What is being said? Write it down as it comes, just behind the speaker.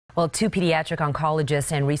Well, two pediatric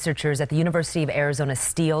oncologists and researchers at the University of Arizona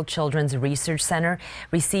Steele Children's Research Center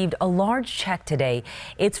received a large check today.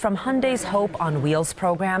 It's from Hyundai's Hope on Wheels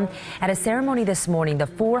program. At a ceremony this morning, the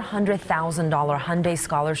 $400,000 Hyundai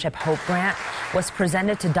Scholarship Hope Grant was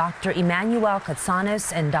presented to Dr. Emmanuel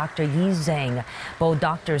Katsanis and Dr. Yi Zhang. Both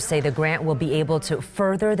doctors say the grant will be able to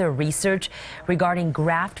further their research regarding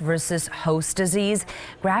graft versus host disease.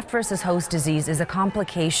 Graft versus host disease is a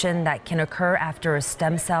complication that can occur after a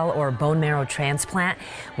stem cell or bone marrow transplant.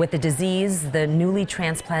 With the disease, the newly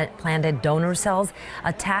transplanted donor cells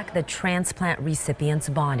attack the transplant recipient's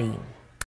body.